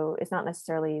 so it's not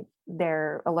necessarily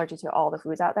they're allergic to all the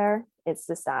foods out there. It's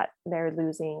just that they're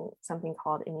losing something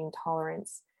called immune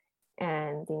tolerance,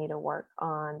 and they need to work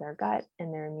on their gut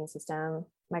and their immune system,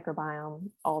 microbiome,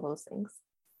 all those things.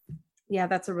 Yeah,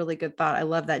 that's a really good thought. I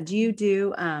love that. Do you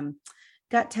do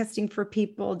gut testing for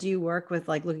people? Do you work with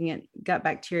like looking at gut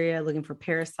bacteria, looking for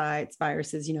parasites,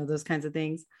 viruses, those kinds of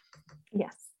things?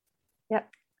 Yes. Yep.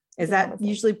 Is that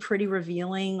usually pretty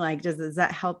revealing? Like, does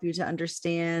that help you to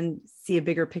understand, see a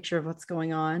bigger picture of what's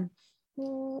going on?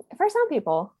 For some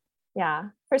people,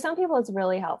 yeah. For some people, it's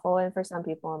really helpful. And for some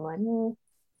people, I'm like,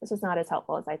 this is not as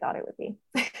helpful as I thought it would be.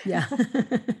 Yeah.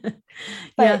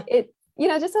 But it,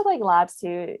 just with like labs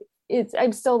too,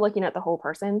 I'm still looking at the whole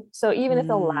person. So even if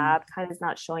the lab kind of is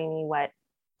not showing me what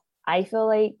I feel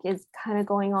like is kind of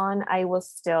going on, I will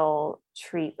still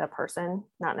treat the person,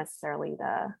 not necessarily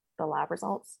the lab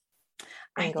results.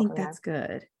 I think that's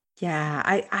good. Yeah.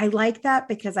 I like that,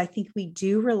 because I think we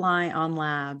do rely on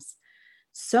labs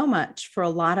so much for a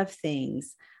lot of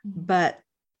things, but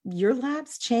your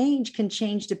labs can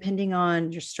change depending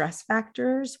on your stress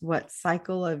factors, what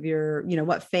cycle of your,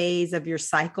 what phase of your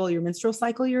cycle, your menstrual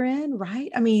cycle you're in,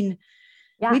 right? I mean,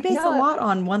 we base a lot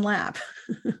on one lab.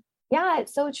 Yeah,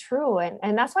 it's so true.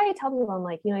 And that's why I tell people, I'm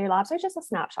like, your labs are just a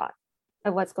snapshot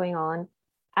of what's going on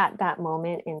at that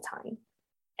moment in time.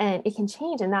 And it can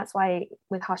change. And that's why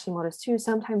with Hashimoto's too,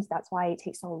 sometimes that's why it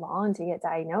takes so long to get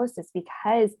diagnosed, is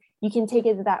because you can take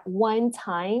it to that one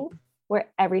time where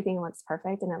everything looks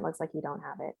perfect and it looks like you don't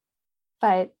have it.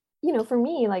 But, for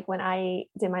me, like when I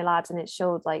did my labs and it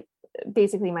showed like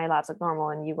basically my labs look normal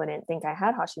and you wouldn't think I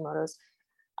had Hashimoto's.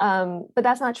 But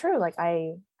that's not true. Like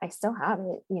I still have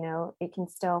it, it can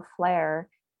still flare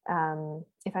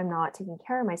if I'm not taking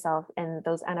care of myself, and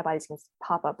those antibodies can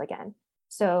pop up again.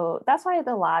 So that's why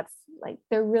the labs, like,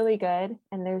 they're really good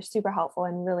and they're super helpful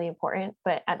and really important,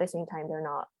 but at the same time, they're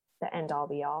not the end all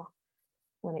be all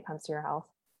when it comes to your health.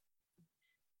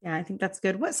 Yeah, I think that's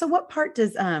good. What part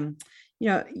does,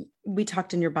 we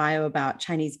talked in your bio about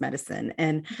Chinese medicine,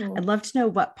 and I'd love to know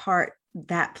what part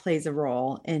that plays a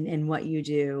role in what you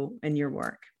do in your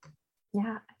work.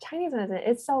 Yeah, Chinese medicine,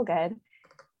 it's so good.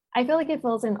 I feel like it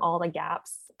fills in all the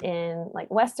gaps in like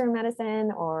Western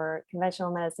medicine or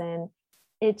conventional medicine.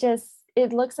 It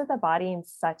looks at the body in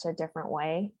such a different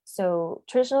way. So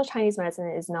traditional Chinese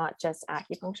medicine is not just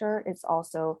acupuncture, it's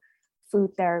also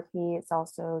food therapy, it's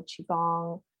also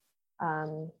Qigong.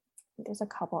 There's a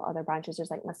couple other branches. There's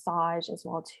like massage as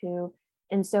well too.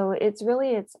 And so it's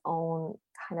really its own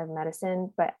kind of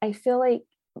medicine. But I feel like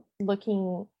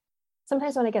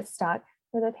sometimes when I get stuck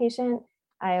with a patient,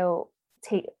 I'll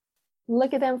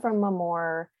look at them from a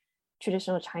more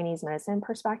traditional Chinese medicine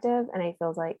perspective. And I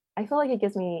feel like it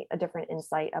gives me a different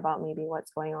insight about maybe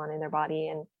what's going on in their body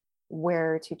and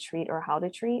where to treat or how to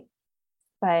treat.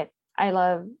 But I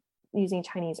love using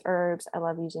Chinese herbs. I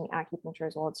love using acupuncture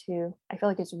as well too. I feel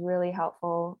like it's really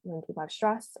helpful when people have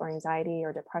stress or anxiety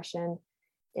or depression.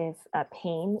 If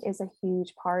pain is a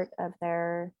huge part of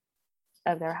their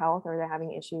health, or they're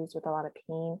having issues with a lot of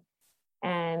pain.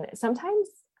 And sometimes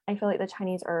I feel like the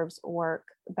Chinese herbs work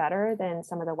better than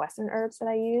some of the Western herbs that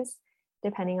I use.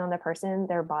 Depending on the person,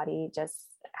 their body just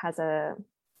has a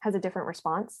different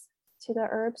response to the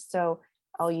herbs. So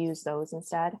I'll use those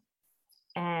instead.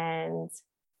 And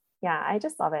yeah, I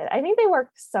just love it. I think they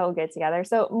work so good together.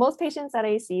 So most patients that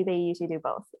I see, they usually do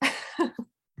both.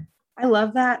 I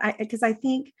love that, because I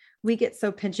think we get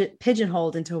so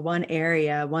pigeonholed into one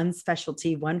area, one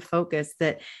specialty, one focus,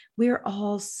 that we're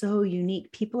all so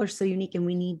unique. People are so unique, and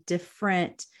we need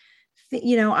different,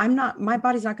 my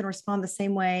body's not going to respond the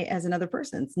same way as another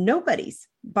person's. Nobody's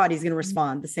body's going to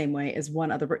respond the same way as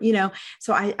one other,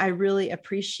 so I really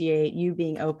appreciate you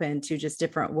being open to just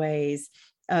different ways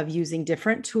of using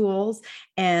different tools.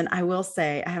 And I will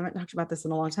say, I haven't talked about this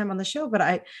in a long time on the show,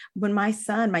 but when my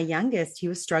son, my youngest, he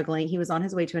was struggling, he was on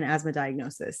his way to an asthma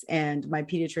diagnosis, and my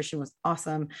pediatrician was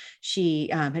awesome. She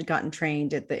had gotten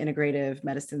trained at the integrative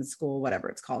medicine school, whatever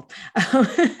it's called.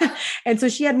 And so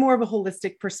she had more of a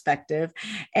holistic perspective.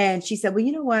 And she said, well,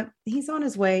 you know what? He's on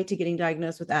his way to getting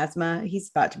diagnosed with asthma. He's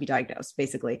about to be diagnosed,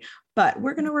 basically, but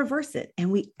we're going to reverse it.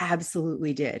 And we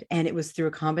absolutely did. And it was through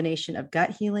a combination of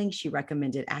gut healing. She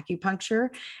recommended acupuncture.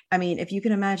 I mean, if you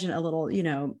can imagine a little,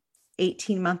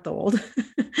 18-month-old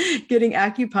getting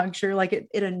acupuncture, like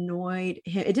it annoyed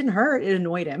him. It didn't hurt. It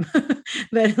annoyed him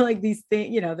that like these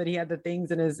things, that he had the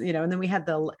things in his, and then we had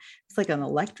it's like an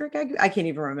electric, I can't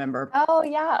even remember. Oh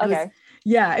yeah. Okay.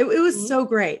 It was so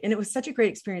great. And it was such a great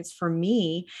experience for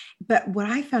me. But what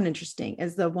I found interesting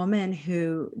is the woman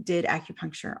who did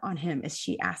acupuncture on him is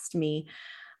she asked me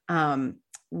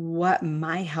what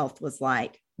my health was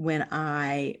like when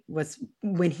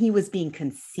he was being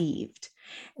conceived.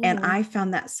 And I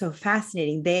found that so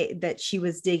fascinating that she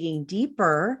was digging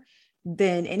deeper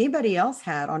than anybody else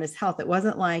had on his health. It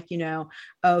wasn't like,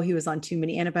 oh, he was on too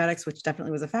many antibiotics, which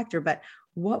definitely was a factor, but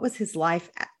what was his life?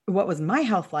 What was my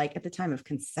health like at the time of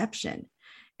conception?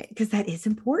 Because that is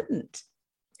important.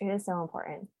 It is so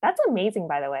important. That's amazing,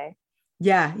 by the way.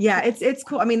 Yeah. It's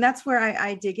cool. I mean, that's where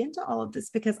I dig into all of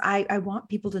this, because I want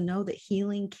people to know that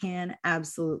healing can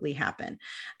absolutely happen.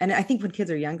 And I think when kids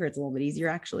are younger, it's a little bit easier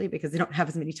actually, because they don't have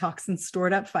as many toxins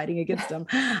stored up fighting against them.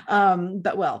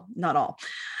 But well, not all.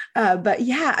 But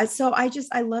yeah, so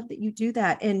I love that you do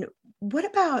that. And what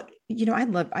about,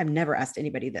 I've never asked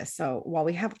anybody this. So while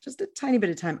we have just a tiny bit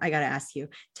of time, I got to ask you,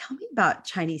 tell me about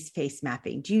Chinese face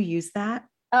mapping. Do you use that?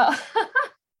 Oh,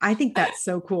 I think that's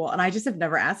so cool. And I just have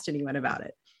never asked anyone about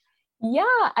it.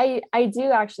 yeah, I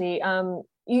do actually.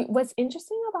 What's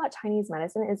interesting about Chinese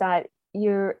medicine is that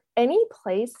any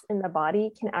place in the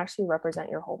body can actually represent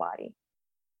your whole body.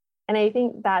 And I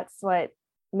think that's what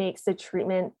makes the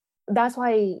treatment, that's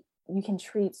why you can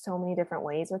treat so many different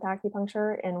ways with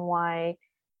acupuncture, and why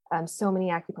so many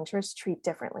acupuncturists treat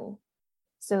differently.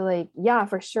 So like, yeah,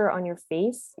 for sure, on your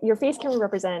face can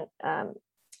represent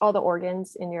all the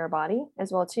organs in your body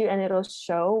as well too, and it'll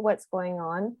show what's going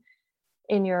on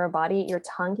in your body. Your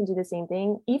tongue can do the same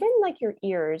thing, even like your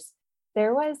ears.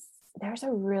 There's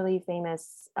a really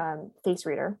famous face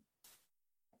reader.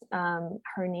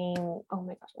 Her name, oh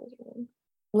my gosh, what was her name?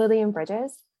 Lillian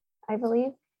Bridges, I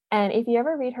believe. And if you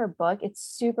ever read her book, it's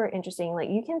super interesting. Like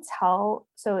you can tell,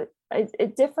 so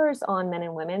it differs on men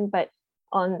and women, but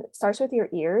starts with your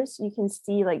ears. You can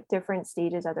see like different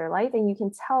stages of their life, and you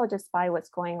can tell just by what's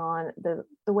going on,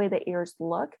 the way the ears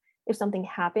look, if something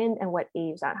happened and what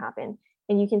age that happened.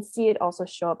 And you can see it also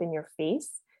show up in your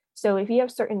face. So if you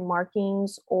have certain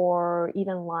markings or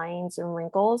even lines and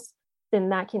wrinkles, then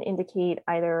that can indicate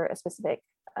either a specific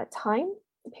time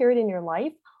period in your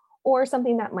life, or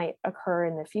something that might occur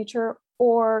in the future,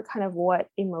 or kind of what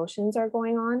emotions are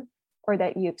going on or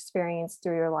that you experience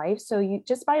through your life. So you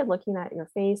just by looking at your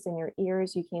face and your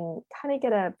ears, you can kind of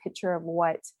get a picture of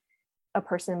what a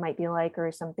person might be like,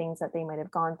 or some things that they might have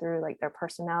gone through, like their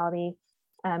personality.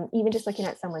 Even just looking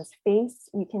at someone's face,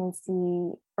 you can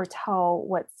see or tell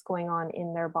what's going on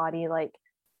in their body, like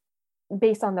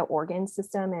based on the organ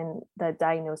system and the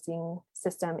diagnosing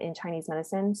system in Chinese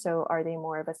medicine. So are they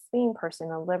more of a spleen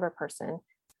person, a liver person?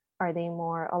 Are they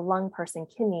more a lung person,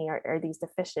 kidney? Are these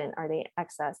deficient? Are they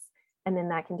excess? And then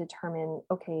that can determine,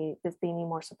 okay, does they need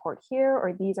more support here,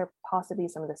 or these are possibly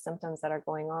some of the symptoms that are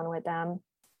going on with them.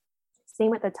 Same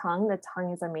with the tongue. The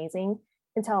tongue is amazing. You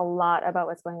can tell a lot about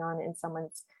what's going on in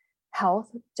someone's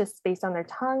health just based on their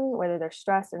tongue, whether they're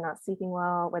stressed or not sleeping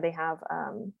well, whether they have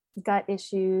gut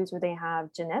issues, where they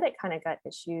have genetic kind of gut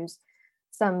issues,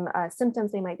 some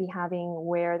symptoms they might be having,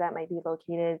 where that might be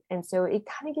located. And so it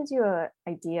kind of gives you an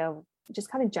idea of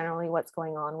just kind of generally what's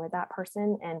going on with that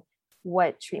person and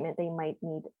what treatment they might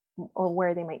need, or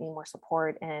where they might need more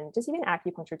support. And just even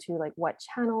acupuncture too, like what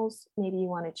channels maybe you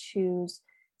want to choose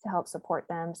to help support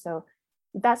them. So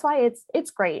that's why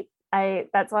it's great.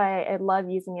 That's why I love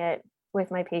using it with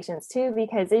my patients too,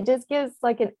 because it just gives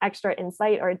like an extra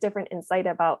insight or a different insight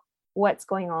about what's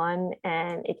going on,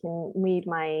 and it can lead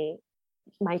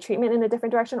my treatment in a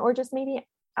different direction, or just maybe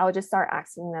I'll just start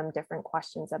asking them different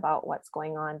questions about what's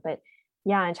going on. But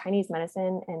yeah, in Chinese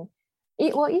medicine, and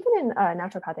even in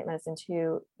naturopathic medicine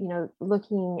too,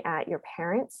 looking at your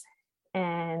parents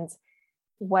and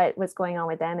what was going on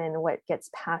with them and what gets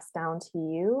passed down to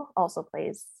you also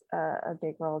plays a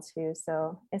big role too.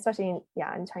 So especially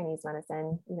in Chinese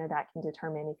medicine, that can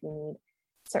determine if you need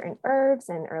certain herbs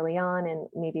and early on, and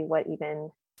maybe what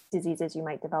even diseases you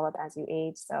might develop as you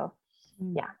age. So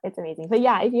Yeah, it's amazing. But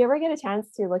yeah, if you ever get a chance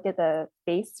to look at the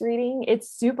face reading, it's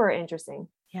super interesting.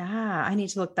 Yeah, I need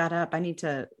to look that up. And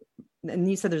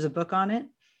you said there's a book on it?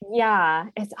 Yeah,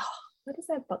 what is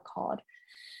that book called?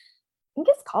 I think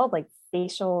it's called like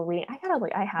facial reading. I gotta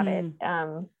look, I have it.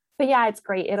 But yeah, it's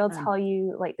great. It'll tell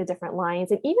you like the different lines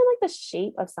and even like the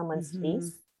shape of someone's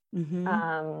face,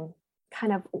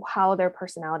 kind of how their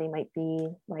personality might be,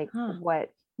 like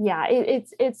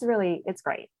it's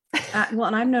great. Well,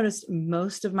 and I've noticed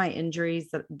most of my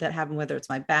injuries that happen, whether it's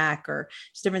my back or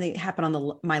just everything, happen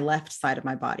on my left side of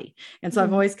my body. And so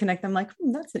I've always connected them like,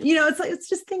 that's it. It's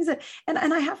just things that, and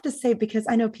I have to say, because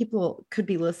I know people could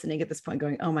be listening at this point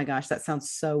going, oh my gosh, that sounds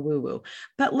so woo-woo.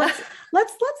 But let's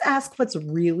ask what's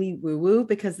really woo-woo,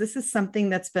 because this is something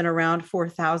that's been around for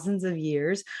thousands of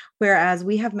years, whereas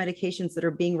we have medications that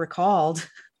are being recalled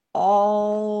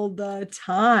all the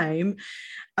time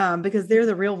because they're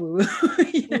the real woo.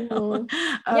 And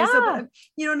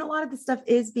a lot of the stuff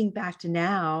is being backed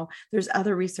now. There's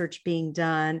other research being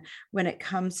done when it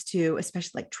comes to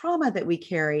especially like trauma that we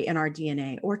carry in our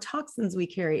DNA or toxins we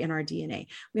carry in our DNA.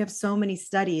 We have so many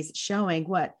studies showing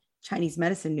what Chinese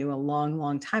medicine knew a long,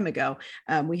 long time ago.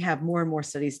 We have more and more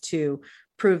studies to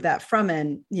prove that from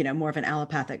more of an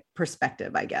allopathic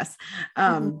perspective, I guess.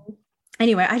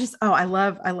 Anyway, I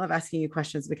love asking you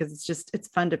questions because it's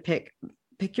fun to pick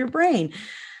your brain.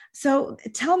 So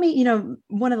tell me,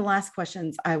 one of the last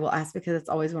questions I will ask, because it's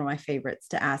always one of my favorites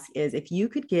to ask, is if you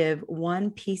could give one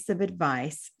piece of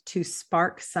advice to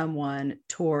spark someone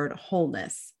toward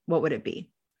wholeness, what would it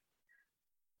be?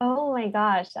 Oh my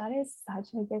gosh, that is such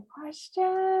a good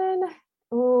question.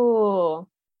 Ooh,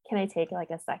 can I take like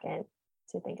a second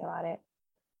to think about it?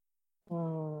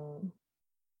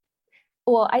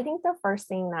 Well, I think the first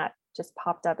thing that just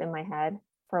popped up in my head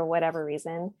for whatever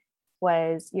reason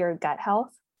was your gut health.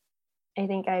 I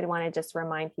think I'd want to just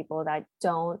remind people that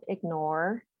don't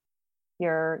ignore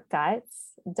your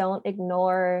guts. Don't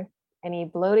ignore any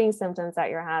bloating symptoms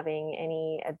that you're having,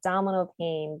 any abdominal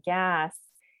pain, gas,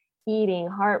 eating,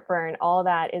 heartburn. All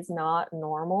that is not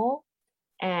normal.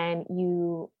 And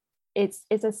it's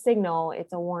a signal,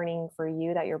 it's a warning for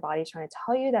you that your body's trying to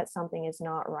tell you that something is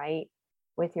not right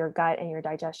with your gut and your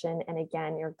digestion. And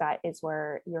again, your gut is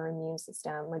where your immune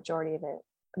system, majority of it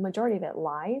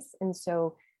lies. And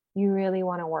so you really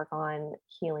want to work on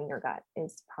healing your gut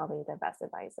is probably the best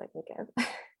advice I can give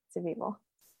to people.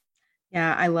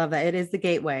 Yeah, I love that. It is the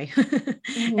gateway.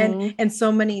 And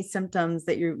so many symptoms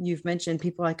that you've mentioned,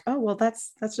 people are like, oh, well,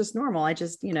 that's just normal. I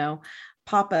just,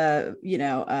 pop a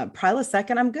Prilosec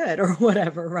and I'm good or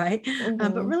whatever. Right.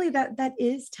 But really that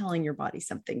is telling your body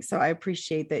something. So I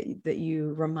appreciate that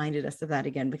you reminded us of that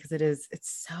again, because it's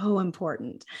so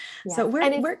important. Yeah.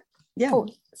 So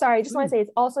sorry. I just want to say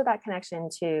it's also that connection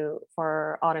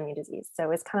for autoimmune disease.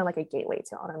 So it's kind of like a gateway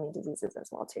to autoimmune diseases as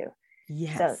well too.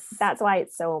 Yes. So that's why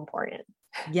it's so important.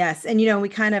 Yes. And, I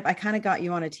kind of got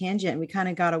you on a tangent and we kind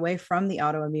of got away from the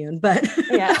autoimmune, but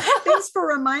thanks for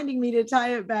reminding me to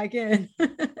tie it back in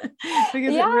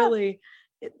because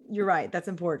you're right. That's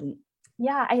important.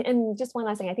 Yeah. And just one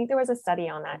last thing, I think there was a study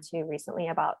on that too recently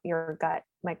about your gut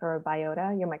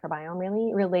microbiota, your microbiome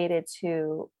really related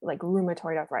to like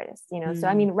rheumatoid arthritis, So,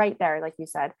 I mean, right there, like you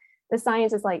said, the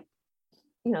science is like,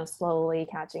 slowly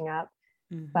catching up,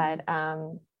 but,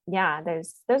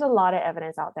 there's a lot of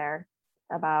evidence out there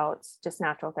about just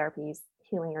natural therapies,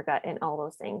 healing your gut and all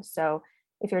those things. So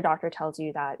if your doctor tells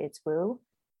you that it's woo,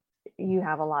 you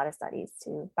have a lot of studies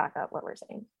to back up what we're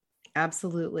saying.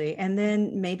 Absolutely. And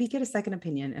then maybe get a second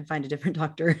opinion and find a different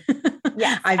doctor.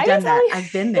 Yeah, I've done that.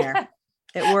 I've been there.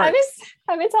 It works.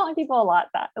 I've been telling people a lot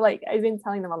that, like, I've been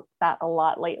telling them that a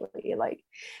lot lately, like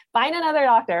find another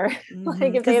doctor.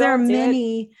 Like, if there are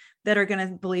many that are going to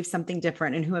believe something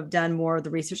different and who have done more of the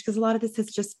research, because a lot of this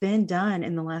has just been done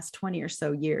in the last 20 or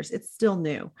so years. It's still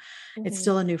new. It's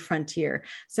still a new frontier.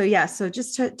 So so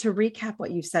just to recap what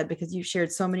you've said, because you've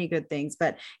shared so many good things,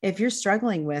 but if you're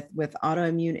struggling with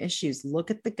autoimmune issues,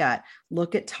 look at the gut,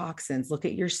 look at toxins, look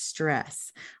at your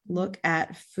stress, look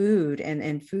at food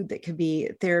and food that could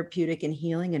be therapeutic and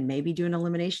healing, and maybe do an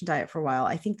elimination diet for a while.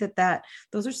 I think that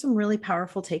those are some really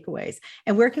powerful takeaways.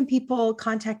 And where can people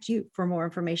contact you for more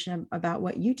information about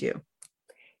what you do?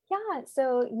 Yeah,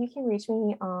 so you can reach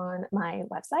me on my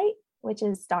website, which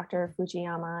is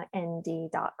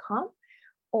drfujiyamand.com,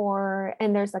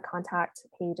 and there's a contact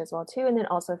page as well too. And then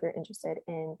also if you're interested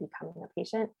in becoming a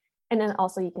patient, and then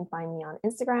also you can find me on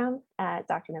Instagram at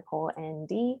Dr. Nicole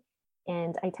ND.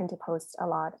 And I tend to post a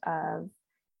lot of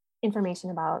information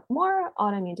about more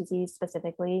autoimmune disease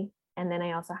specifically. And then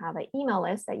I also have an email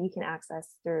list that you can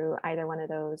access through either one of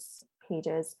those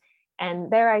pages. And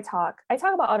there I talk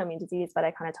about autoimmune disease, but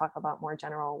I kind of talk about more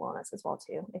general wellness as well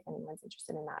too, if anyone's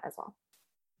interested in that as well.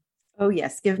 Oh,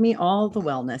 yes. Give me all the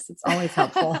wellness. It's always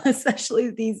helpful, especially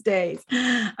these days.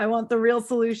 I want the real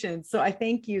solution. So I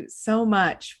thank you so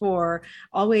much for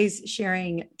always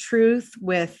sharing truth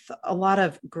with a lot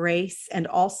of grace. And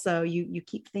also you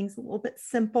keep things a little bit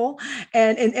simple.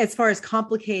 And as far as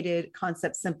complicated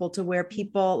concepts, simple to where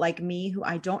people like me, who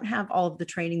I don't have all of the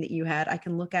training that you had, I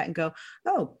can look at and go,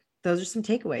 oh, those are some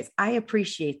takeaways. I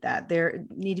appreciate that. There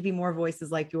need to be more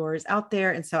voices like yours out there.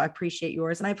 And so I appreciate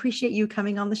yours, and I appreciate you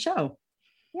coming on the show.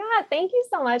 Yeah, thank you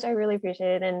so much. I really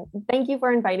appreciate it. And thank you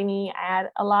for inviting me. I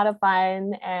had a lot of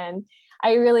fun, and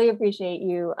I really appreciate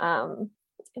you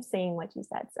saying what you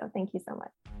said. So thank you so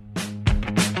much.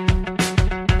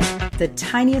 The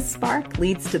tiniest spark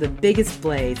leads to the biggest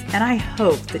blaze, and I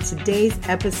hope that today's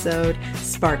episode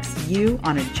sparks you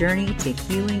on a journey to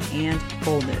healing and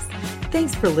wholeness.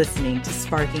 Thanks for listening to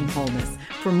Sparking Wholeness.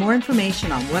 For more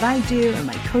information on what I do and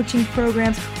my coaching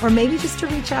programs, or maybe just to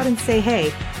reach out and say, hey,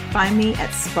 find me at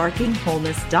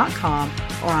sparkingwholeness.com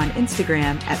or on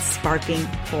Instagram at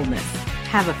sparkingwholeness.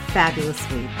 Have a fabulous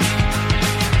week.